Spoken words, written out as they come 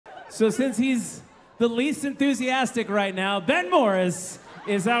So since he's the least enthusiastic right now, Ben Morris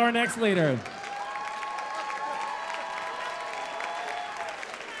is our next leader.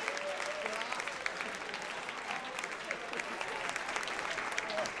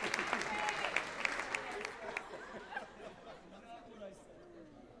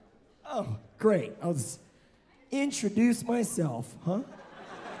 Oh, great. I'll just introduce myself, huh?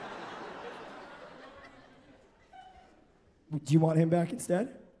 Do you want him back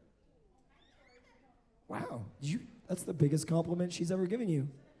instead? Wow, that's the biggest compliment she's ever given you.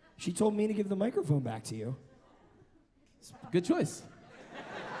 She told me to give the microphone back to you. Good choice.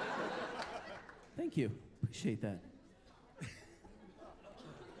 Thank you. Appreciate that.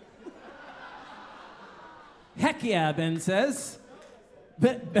 Heck yeah, Ben says.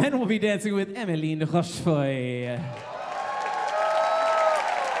 Ben will be dancing with Emeline Rochefeuille.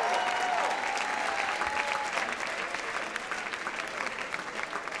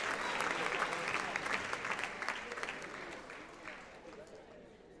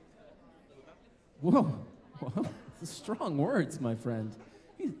 Whoa. Whoa. Strong words, my friend.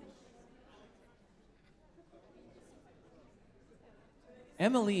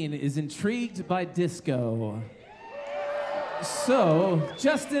 Emeline is intrigued by disco. So,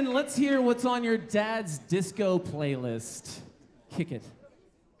 Justin, let's hear what's on your dad's disco playlist. Kick it.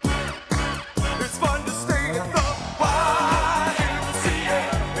 It's fun to stay at the YMCA.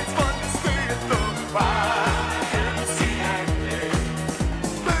 It's fun to stay at the YMCA.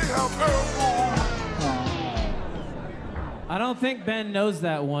 They have elbows. I don't think Ben knows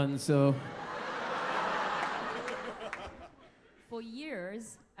that one, so. For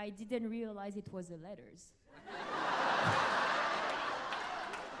years, I didn't realize it was the letters.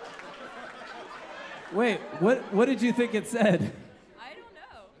 Wait, what did you think it said? I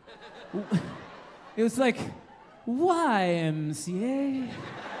don't know. It was like, YMCA?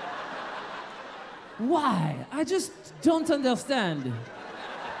 Why? I just don't understand.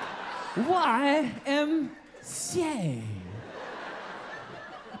 YMCA?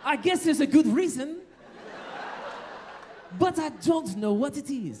 I guess there's a good reason, but I don't know what it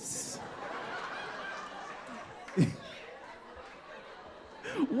is.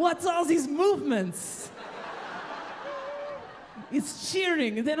 What are these movements? It's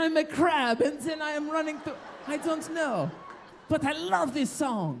cheering, and then I'm a crab, and then I am running through. I don't know. But I love this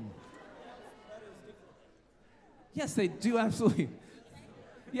song. Yes, they do absolutely.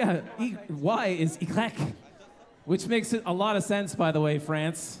 Yeah, Y is Y, which makes it a lot of sense, by the way,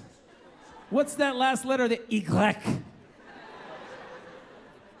 France. What's that last letter, the Y?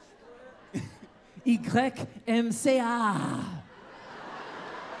 YMCA.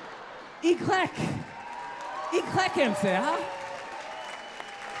 YMCA.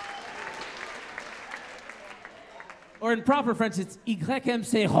 Or in proper French, it's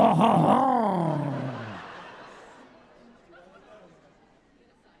YMCA.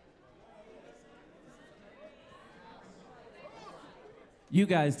 You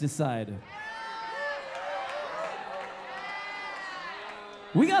guys decide.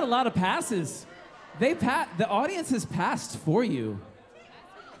 We got a lot of passes. The audience has passed for you.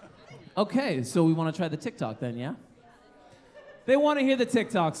 Okay, so we want to try the TikTok then, yeah? They want to hear the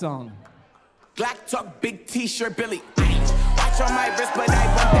TikTok song. Black talk, big t-shirt, Billie. Watch on my wrist, but I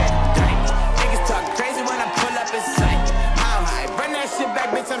want that diamond. Niggas talk crazy when I pull up in sight. Mile high, run that shit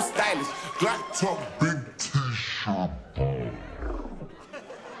back, bitch, I'm stylish. Black talk, big t-shirt.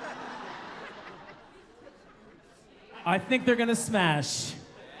 I think they're gonna smash.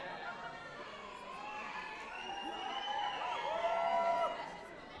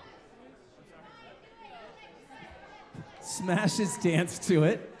 Smashes dance to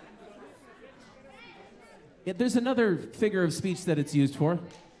it. Yeah, there's another figure of speech that it's used for.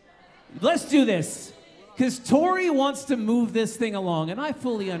 Let's do this, because Tori wants to move this thing along, and I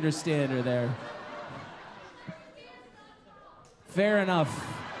fully understand her there. Fair enough.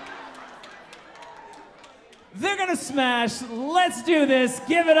 They're gonna smash. Let's do this.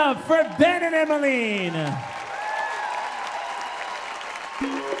 Give it up for Ben and Emeline.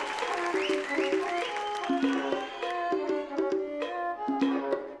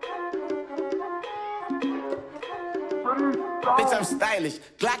 Bitch, I'm stylish.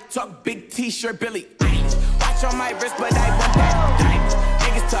 Glock talk, big t-shirt, Billie. Eilish. Watch on my wrist, but I want that diamond.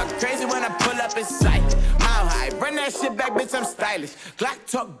 Niggas talk crazy when I pull up in sight. Mile high, run that shit back, bitch, I'm stylish. Glock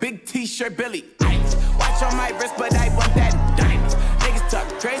talk, big t-shirt, Billie. Eilish. Watch on my wrist, but I want that diamond. Niggas talk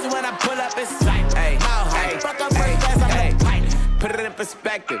crazy when I pull up in sight. Ay, mile high, fuck up first class, I'm a pilot. Put it in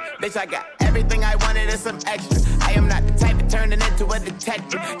perspective, bitch, I got everything I wanted and some extra. I am not the type of turning into a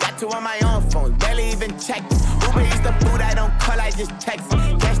detective. Got two on my own phone, barely even checked. Uber eats the food I don't call, I just text.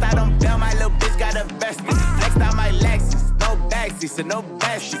 Cashed out on nasty, so no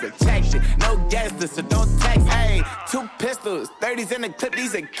best, she protected. No guesses, so don't text. Hey, 2 pistols, 30s in the clip,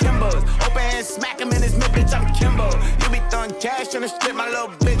 these are Kimbos. Open hand, smack him in his mid, bitch, I'm Kimbo. You be throwing cash on the strip, my little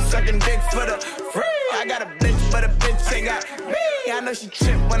bitch sucking dick for the free. I got a bitch, but a bitch ain't got me. I know she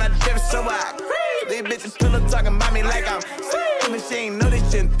trip when I dip, so I creep. These bitches pillow talking about me like I'm sweet. But she ain't know this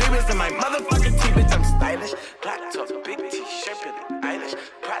shit in 3 minutes in my motherfucking teeth, bitch, I'm stylish. Black top, big t-shirt, Billie Eilish.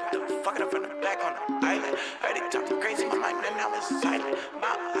 Proud of fucking up from the back on the island. Heard it talking crazy, my mind, and now it's silent.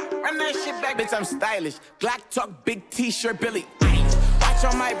 Run that shit back, bitch, I'm stylish. Black talk, big t-shirt, Billie Eilish. Watch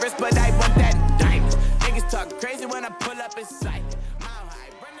on my wrist, but I want that diamond. Niggas talk crazy when I pull up in sight.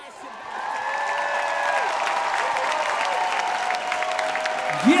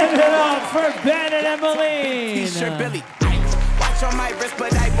 Give it up for Ben and Emeline. T-shirt, Billie Eilish. Watch on my wrist,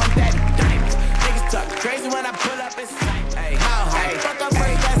 but I want that diamond. Niggas talk crazy when I pull up in sight. Hey, fuck up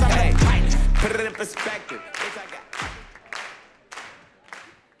first class, I'm the pilot. Put it in perspective. Bitch, I got